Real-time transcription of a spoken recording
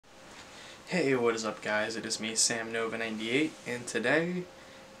Hey, what is up guys? It is me, Sam Nova 98, and today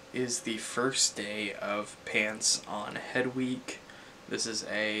is the first day of Pants on Head Week. This is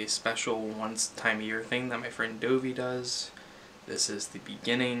a special once-time-a-year thing that my friend Dovi does. This is the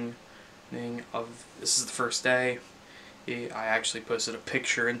beginning this is the first day. I actually posted a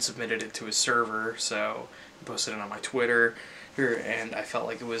picture and submitted it to his server, so I posted it on my Twitter here, and I felt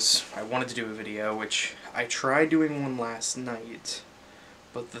like I wanted to do a video, which I tried doing one last night.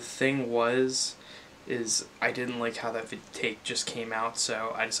 But the thing is I didn't like how that take just came out,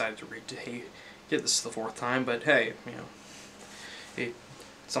 so I decided to hey, get this the fourth time. But hey,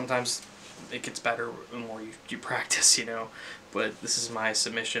 sometimes it gets better the more you practice, But this is my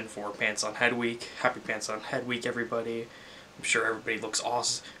submission for Pants on Head Week. Happy Pants on Head Week, everybody. I'm sure everybody looks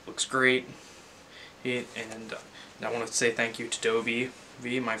awesome, looks great. And I want to say thank you to Dovi,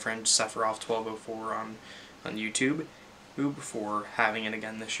 my friend Sephiroth1204 on YouTube, for having it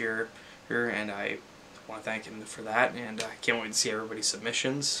again this year, and I want to thank him for that, and I can't wait to see everybody's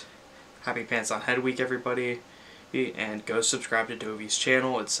submissions. Happy Pants on Head Week, everybody, and go subscribe to Dovi's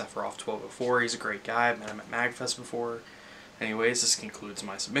channel. It's Sephiroth1204. He's a great guy. I've met him at MagFest before. Anyways, this concludes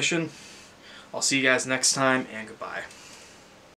my submission. I'll see you guys next time, and goodbye.